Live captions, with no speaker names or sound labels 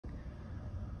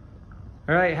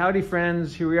All right, howdy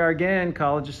friends. Here we are again,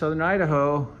 College of Southern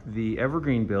Idaho, the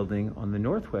Evergreen building on the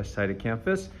northwest side of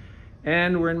campus.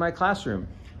 And we're in my classroom.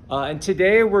 And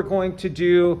today we're going to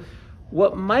do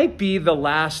what might be the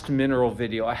last mineral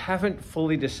video. I haven't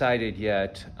fully decided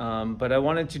yet, but I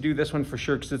wanted to do this one for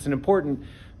sure because it's an important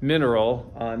mineral.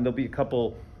 And there'll be a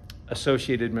couple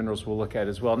associated minerals we'll look at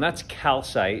as well. And that's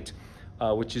calcite,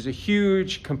 which is a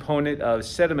huge component of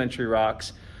sedimentary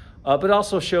rocks. But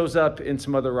also shows up in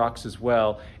some other rocks as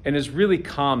well and is really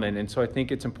common. And so I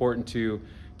think it's important to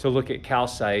look at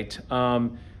calcite.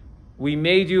 We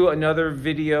may do another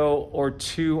video or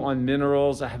two on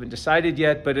minerals. I haven't decided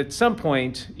yet, but at some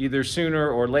point, either sooner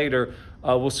or later,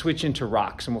 we'll switch into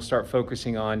rocks and we'll start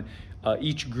focusing on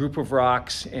each group of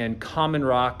rocks and common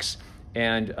rocks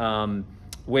and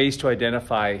ways to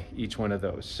identify each one of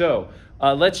those. So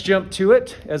let's jump to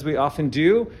it as we often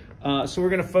do. So we're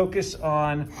going to focus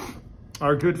on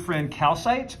our good friend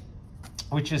calcite,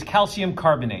 which is calcium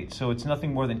carbonate. So it's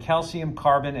nothing more than calcium,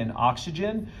 carbon, and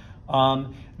oxygen.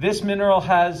 This mineral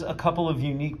has a couple of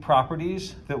unique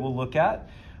properties that we'll look at,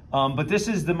 but this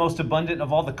is the most abundant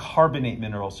of all the carbonate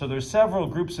minerals. So there's several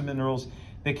groups of minerals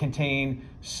that contain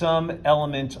some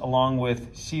element along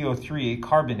with CO3,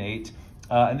 carbonate,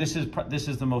 and this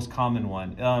is the most common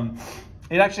one.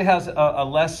 It actually has a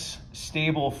less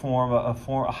stable form, a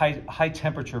high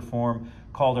temperature form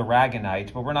called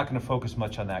aragonite, but we're not going to focus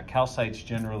much on that. Calcite's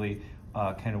generally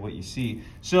kind of what you see.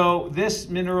 So this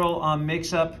mineral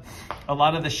makes up a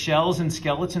lot of the shells and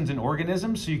skeletons in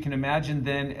organisms. So you can imagine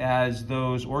then as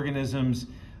those organisms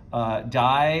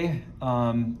die,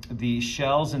 the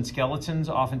shells and skeletons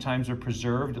oftentimes are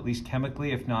preserved, at least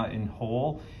chemically, if not in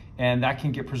whole, and that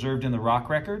can get preserved in the rock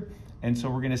record. And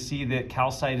so we're going to see that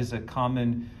calcite is a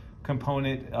common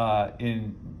component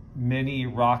in many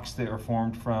rocks that are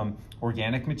formed from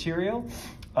organic material.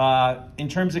 In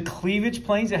terms of cleavage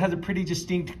planes, it has a pretty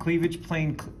distinct cleavage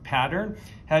plane pattern.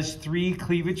 Has 3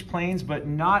 cleavage planes, but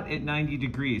not at 90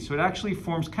 degrees. So it actually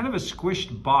forms kind of a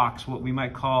squished box, what we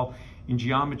might call in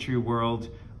geometry world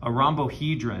a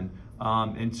rhombohedron.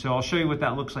 And so I'll show you what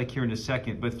that looks like here in a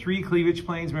second. But 3 cleavage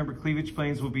planes. Remember, cleavage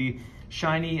planes will be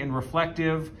shiny and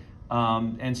reflective,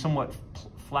 and somewhat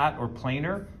flat or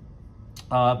planar,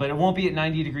 but it won't be at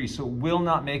 90 degrees, so it will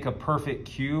not make a perfect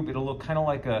cube. It'll look kind of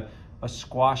like a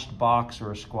squashed box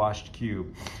or a squashed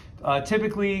cube.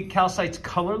 Typically, calcite's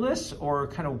colorless or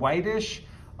kind of whitish.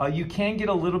 You can get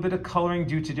a little bit of coloring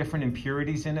due to different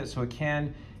impurities in it, so it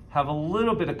can have a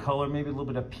little bit of color, maybe a little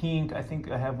bit of pink. I think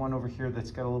I have one over here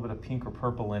that's got a little bit of pink or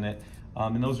purple in it,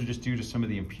 and those are just due to some of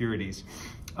the impurities.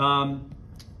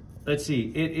 Let's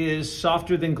see, it is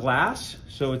softer than glass,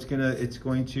 so it's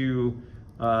going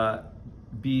to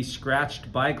be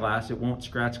scratched by glass. It won't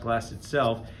scratch glass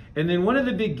itself. And then one of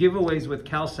the big giveaways with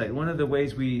calcite, one of the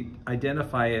ways we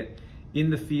identify it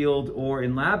in the field or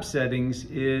in lab settings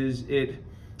is it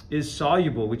is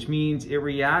soluble, which means it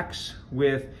reacts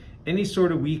with any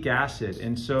sort of weak acid.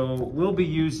 And so we'll be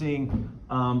using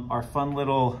our fun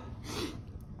little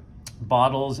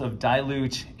bottles of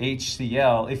dilute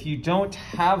HCl. If you don't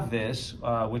have this,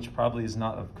 which probably is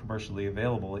not commercially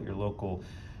available at your local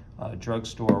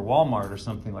drugstore or Walmart or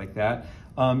something like that,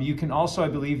 you can also, I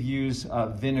believe, use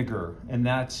vinegar, and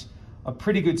that's a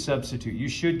pretty good substitute. You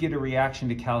should get a reaction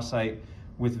to calcite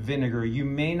with vinegar. You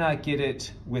may not get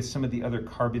it with some of the other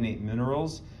carbonate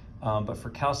minerals, but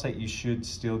for calcite you should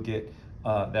still get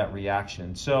that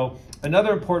reaction. So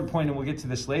another important point, and we'll get to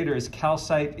this later, is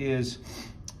calcite is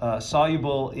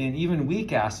soluble in even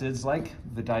weak acids like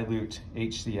the dilute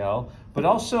HCl, but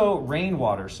also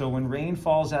rainwater. So when rain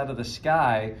falls out of the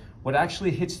sky, what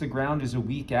actually hits the ground is a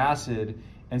weak acid,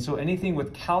 and so anything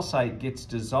with calcite gets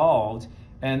dissolved,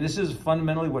 and this is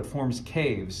fundamentally what forms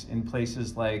caves in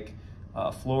places like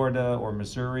Florida or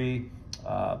Missouri,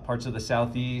 parts of the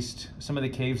southeast, some of the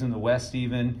caves in the west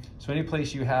even. So any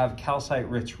place you have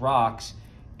calcite-rich rocks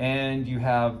and you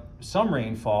have some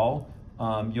rainfall,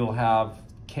 you'll have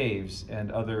caves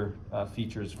and other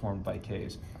features formed by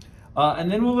caves. And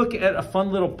then we'll look at a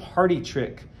fun little party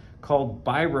trick called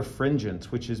birefringence,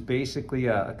 which is basically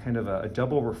a kind of a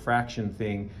double refraction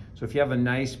thing. So if you have a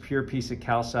nice pure piece of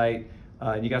calcite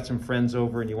and you got some friends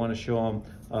over and you want to show them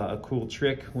a cool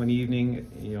trick one evening,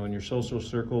 you know, in your social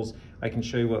circles, I can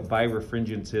show you what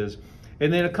birefringence is.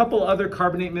 And then a couple other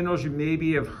carbonate minerals you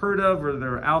maybe have heard of or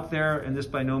they're out there, and this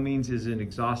by no means is an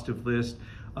exhaustive list.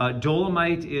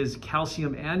 Dolomite is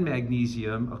calcium and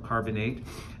magnesium, a carbonate.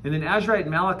 And then Azurite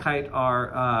and Malachite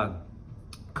are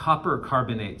copper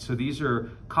carbonate. So these are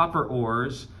copper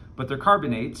ores, but they're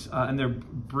carbonates, and they're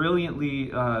brilliantly,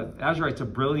 azurite's a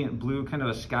brilliant blue, kind of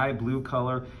a sky blue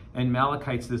color, and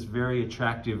malachite's this very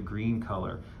attractive green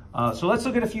color. So let's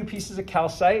look at a few pieces of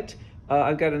calcite.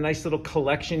 I've got a nice little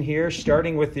collection here,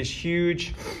 starting with this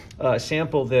huge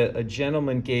sample that a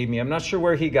gentleman gave me. I'm not sure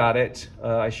where he got it.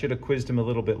 I should have quizzed him a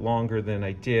little bit longer than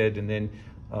I did, and then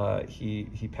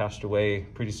he passed away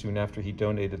pretty soon after he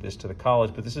donated this to the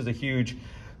college. But this is a huge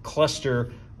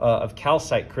cluster of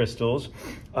calcite crystals.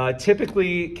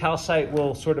 Typically, calcite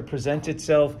will sort of present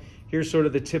itself. Here's sort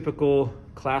of the typical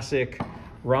classic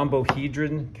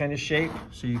rhombohedron kind of shape.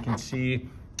 So you can see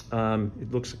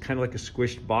it looks kind of like a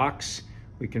squished box.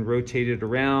 We can rotate it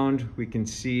around. We can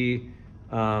see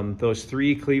those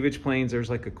 3 cleavage planes.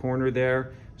 There's like a corner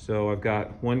there. So I've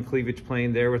got 1 cleavage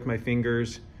plane there with my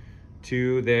fingers,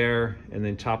 2 there, and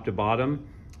then top to bottom.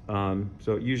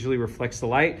 So it usually reflects the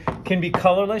light. Can be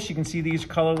colorless. You can see these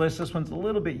colorless. This one's a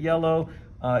little bit yellow.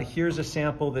 Here's a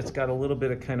sample that's got a little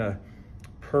bit of kind of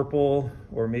purple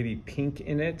or maybe pink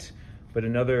in it, but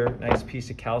another nice piece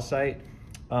of calcite.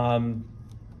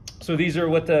 So these are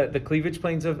what the cleavage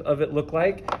planes of it look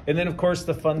like. And then of course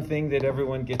the fun thing that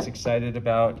everyone gets excited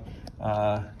about,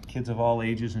 kids of all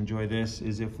ages enjoy this,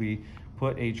 is if we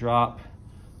put a drop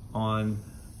on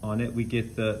it, we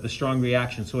get the strong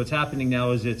reaction. So what's happening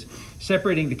now is it's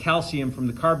separating the calcium from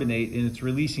the carbonate and it's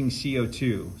releasing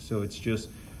CO2. So it's just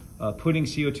putting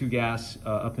CO2 gas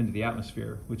up into the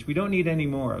atmosphere, which we don't need any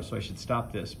more of, so I should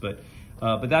stop this. But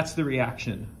that's the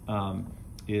reaction.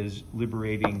 Is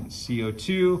liberating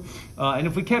CO2. And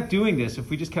if we kept doing this, if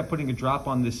we just kept putting a drop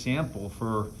on this sample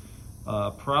for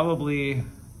probably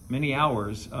many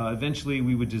hours, eventually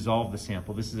we would dissolve the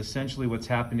sample. This is essentially what's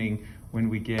happening when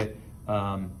we get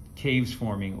caves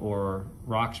forming or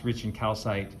rocks rich in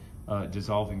calcite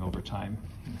dissolving over time.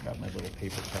 Grab my little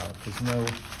paper towel, because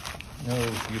no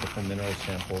beautiful mineral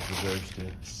sample deserves to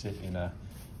sit in a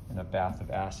bath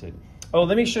of acid. Oh,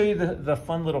 let me show you the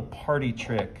fun little party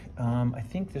trick. I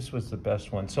think this was the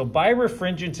best one. So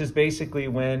birefringence is basically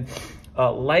when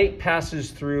light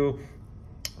passes through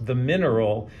the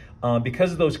mineral,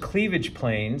 because of those cleavage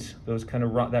planes, those kind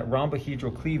of that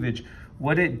rhombohedral cleavage.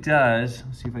 What it does,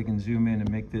 let's see if I can zoom in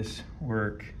and make this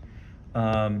work.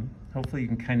 Hopefully you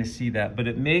can kind of see that, but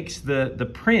it makes the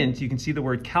print, you can see the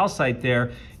word calcite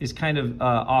there, is kind of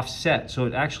offset. So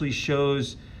it actually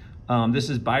shows, this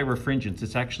is birefringence.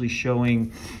 It's actually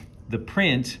showing the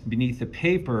print beneath the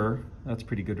paper. That's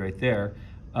pretty good right there.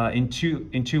 In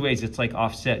two ways, it's like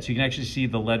offset. So you can actually see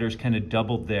the letters kind of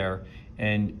doubled there,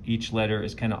 and each letter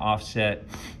is kind of offset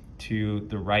to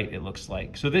the right, it looks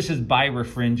like. So this is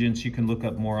birefringence. You can look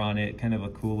up more on it. Kind of a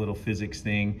cool little physics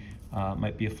thing.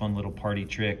 Might be a fun little party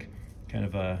trick. Kind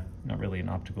of not really an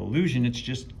optical illusion. It's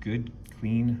just good,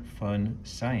 clean, fun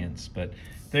science. But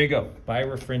there you go,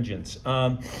 birefringence.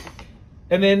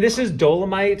 And then this is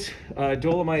dolomite.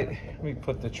 Dolomite, let me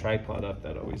put the tripod up.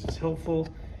 That always is helpful.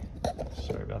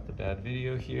 Sorry about the bad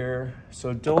video here.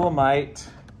 So dolomite,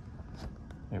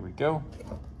 there we go.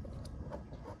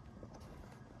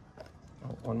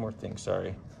 Oh, one more thing,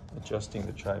 sorry. Adjusting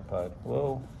the tripod.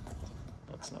 Whoa,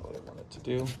 that's not what I wanted to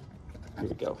do. Here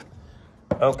we go.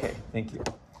 Okay, thank you.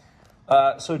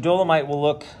 So dolomite will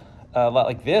look a lot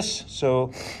like this.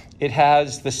 So it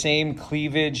has the same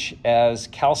cleavage as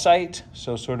calcite.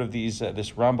 So sort of these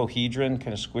this rhombohedron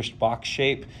kind of squished box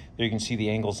shape. There you can see the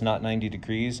angle's not 90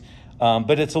 degrees,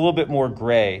 but it's a little bit more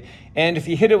gray. And if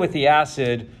you hit it with the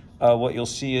acid, what you'll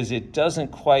see is it doesn't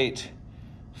quite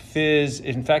fizz.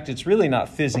 In fact, it's really not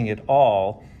fizzing at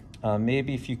all.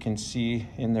 Maybe if you can see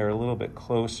in there a little bit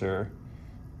closer.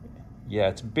 Yeah,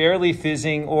 it's barely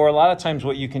fizzing, or a lot of times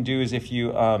what you can do is if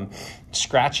you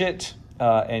scratch it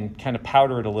and kind of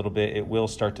powder it a little bit, it will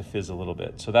start to fizz a little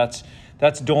bit. So that's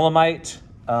dolomite.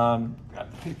 Grab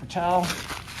the paper towel.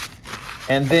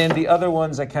 And then the other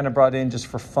ones I kind of brought in just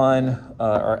for fun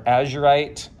are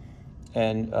azurite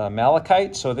and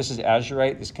malachite. So this is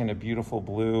azurite, this kind of beautiful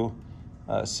blue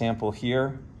sample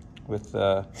here with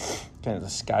kind of the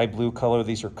sky blue color.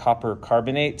 These are copper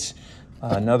carbonates.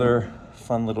 Another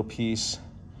fun little piece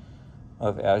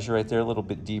of azurite there, a little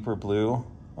bit deeper blue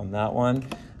on that one.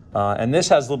 And this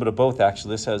has a little bit of both,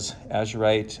 actually. This has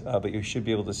azurite, but you should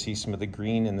be able to see some of the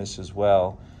green in this as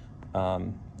well.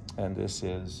 And this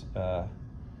is, there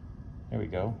we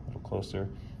go, a little closer.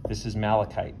 This is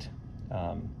malachite.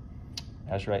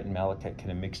 Azurite and malachite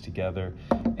kind of mixed together.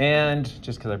 And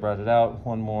just because I brought it out,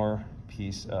 one more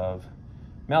piece of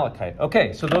malachite.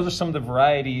 Okay, so those are some of the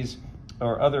varieties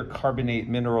or other carbonate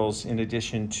minerals in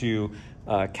addition to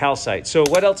calcite. So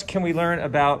what else can we learn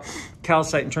about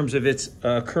calcite in terms of its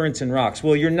occurrence in rocks?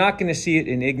 Well, you're not going to see it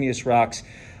in igneous rocks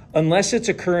unless it's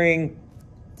occurring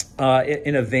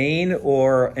in a vein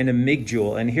or an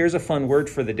amygdule. And here's a fun word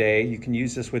for the day. You can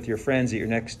use this with your friends at your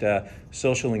next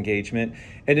social engagement.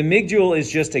 An amygdule is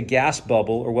just a gas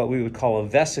bubble, or what we would call a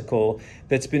vesicle,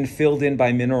 that's been filled in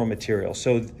by mineral material.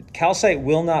 So calcite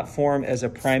will not form as a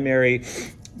primary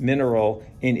mineral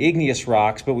in igneous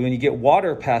rocks, but when you get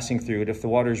water passing through it, if the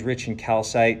water is rich in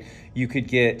calcite, you could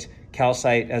get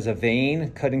calcite as a vein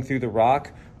cutting through the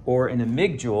rock, or an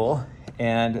amygdule,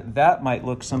 and that might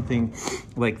look something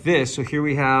like this. So here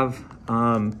we have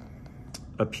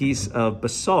a piece of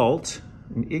basalt,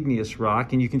 an igneous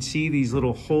rock, and you can see these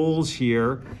little holes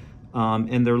here,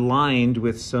 and they're lined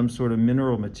with some sort of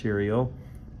mineral material.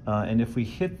 And if we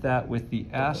hit that with the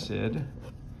acid,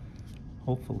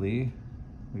 hopefully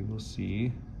we will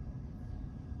see.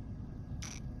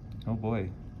 Oh boy,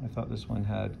 I thought this one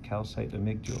had calcite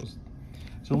amygdules.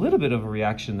 So a little bit of a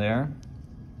reaction there.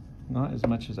 Not as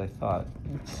much as I thought.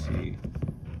 Let's see.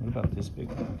 What about this big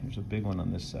one? Here's a big one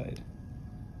on this side.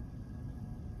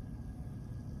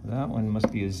 That one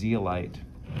must be a zeolite.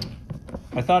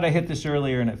 I thought I hit this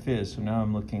earlier and it fizzed, so now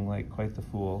I'm looking like quite the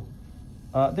fool.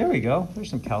 There we go. There's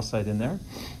some calcite in there.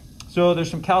 So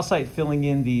there's some calcite filling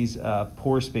in these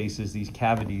pore spaces, these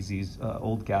cavities, these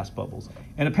old gas bubbles.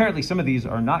 And apparently some of these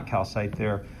are not calcite.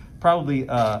 They're probably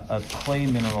a clay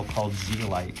mineral called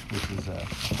zeolite, which is a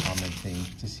common thing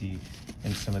to see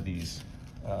in some of these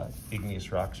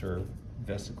igneous rocks or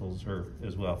vesicles or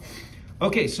as well.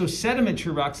 Okay, so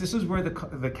sedimentary rocks, this is where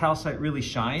the calcite really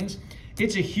shines.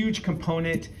 It's a huge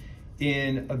component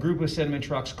in a group of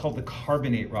sedimentary rocks called the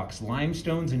carbonate rocks,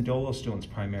 limestones and dolostones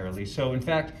primarily. So in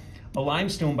fact, a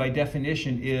limestone by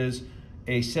definition is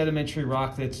a sedimentary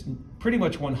rock that's pretty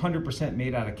much 100%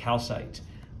 made out of calcite.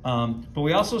 But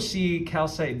we also see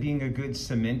calcite being a good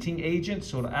cementing agent,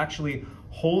 so it'll actually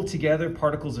hold together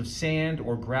particles of sand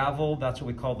or gravel. That's what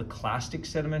we call the clastic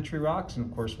sedimentary rocks, and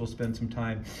of course we'll spend some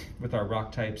time with our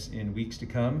rock types in weeks to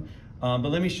come. But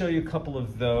let me show you a couple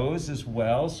of those as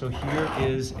well. So here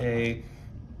is let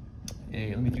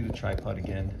me do the tripod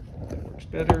again. That works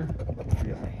better.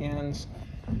 Free up my hands.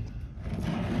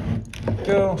 There we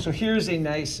go. So here's a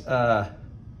nice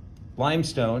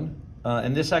limestone.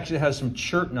 And this actually has some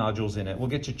chert nodules in it. We'll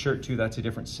get to chert too, that's a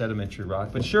different sedimentary rock.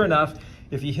 But sure enough,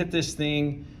 if you hit this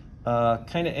thing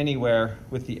kind of anywhere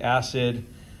with the acid,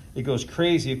 it goes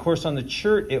crazy. Of course, on the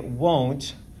chert, it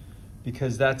won't,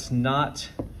 because that's not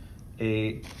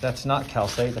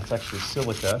calcite, that's actually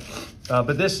silica.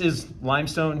 But this is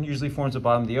limestone, usually forms at the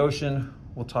bottom of the ocean.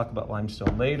 We'll talk about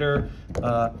limestone later.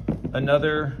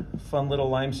 Another fun little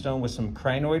limestone with some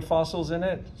crinoid fossils in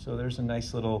it. So there's a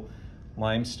nice little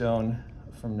limestone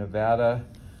from Nevada.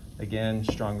 Again,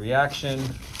 strong reaction,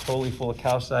 totally full of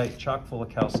calcite, chock full of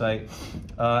calcite.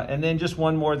 And then just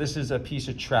one more, this is a piece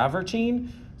of travertine.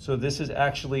 So this is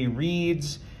actually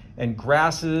reeds and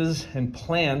grasses and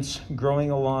plants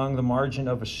growing along the margin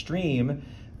of a stream.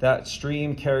 That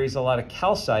stream carries a lot of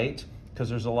calcite because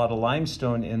there's a lot of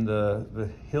limestone in the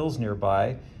hills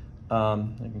nearby.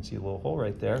 You can see a little hole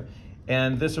right there.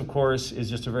 And this, of course, is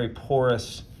just a very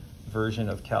porous version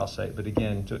of calcite, but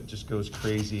again, it just goes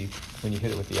crazy when you hit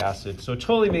it with the acid. So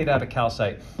totally made out of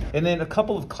calcite. And then a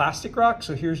couple of clastic rocks.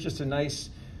 So here's just a nice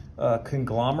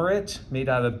conglomerate made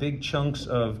out of big chunks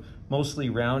of mostly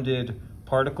rounded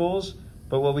particles.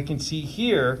 But what we can see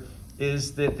here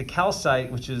is that the calcite,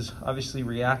 which is obviously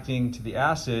reacting to the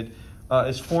acid,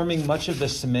 is forming much of the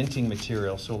cementing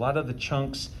material. So a lot of the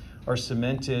chunks are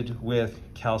cemented with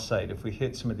calcite. If we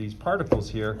hit some of these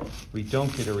particles here, we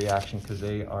don't get a reaction because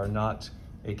they are not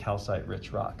a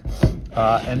calcite-rich rock.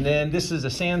 And then this is a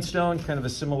sandstone, kind of a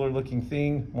similar looking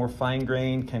thing, more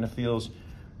fine-grained, kind of feels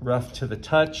rough to the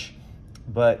touch,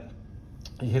 but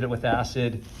you hit it with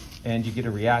acid and you get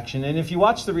a reaction. And if you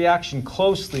watch the reaction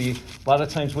closely, a lot of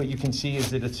times what you can see is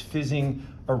that it's fizzing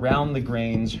around the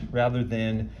grains rather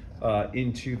than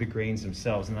into the grains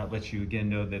themselves, and that lets you again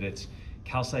know that it's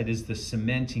calcite is the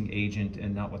cementing agent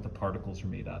and not what the particles are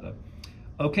made out of.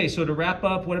 Okay, so to wrap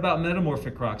up, what about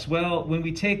metamorphic rocks? Well, when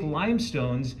we take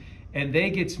limestones and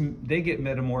they get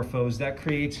metamorphosed, that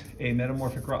creates a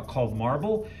metamorphic rock called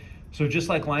marble. So just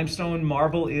like limestone,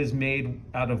 marble is made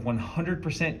out of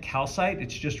 100% calcite.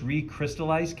 It's just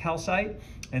recrystallized calcite.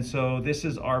 And so this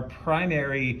is our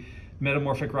primary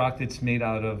metamorphic rock that's made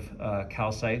out of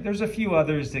calcite. There's a few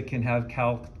others that can have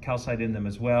calcite in them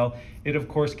as well. It, of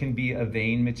course, can be a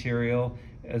vein material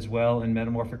as well in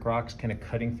metamorphic rocks, kind of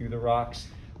cutting through the rocks.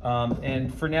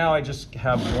 And for now, I just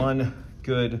have one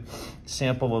good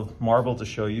sample of marble to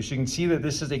show you. So you can see that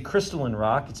this is a crystalline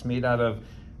rock. It's made out of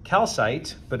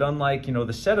calcite, but unlike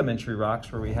the sedimentary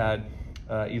rocks where we had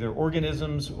either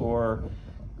organisms or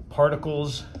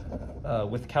particles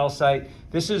with calcite.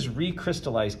 This is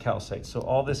recrystallized calcite. So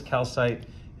all this calcite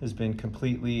has been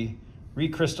completely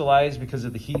recrystallized because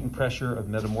of the heat and pressure of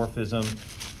metamorphism.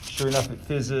 Sure enough, it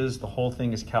fizzes. The whole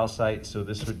thing is calcite. So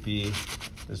this would be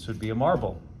a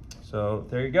marble. So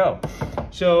there you go.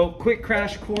 So quick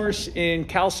crash course in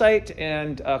calcite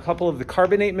and a couple of the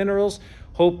carbonate minerals.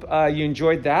 Hope you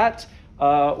enjoyed that.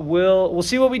 We'll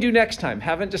see what we do next time.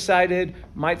 Haven't decided.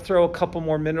 Might throw a couple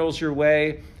more minerals your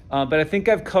way, but I think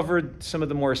I've covered some of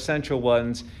the more essential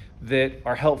ones that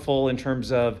are helpful in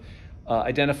terms of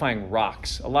identifying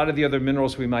rocks. A lot of the other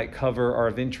minerals we might cover are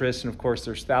of interest, and of course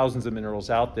there's thousands of minerals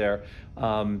out there.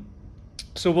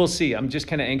 So we'll see. I'm just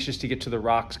kind of anxious to get to the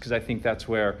rocks because I think that's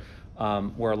where a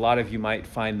lot of you might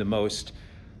find the most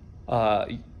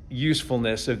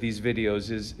usefulness of these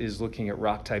videos is looking at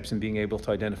rock types and being able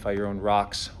to identify your own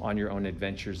rocks on your own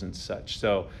adventures and such.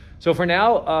 So for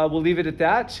now, we'll leave it at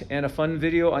that, and a fun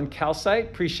video on calcite.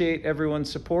 Appreciate everyone's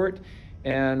support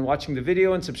and watching the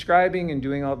video and subscribing and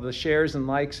doing all the shares and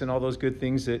likes and all those good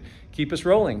things that keep us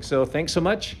rolling. So thanks so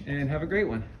much and have a great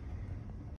one.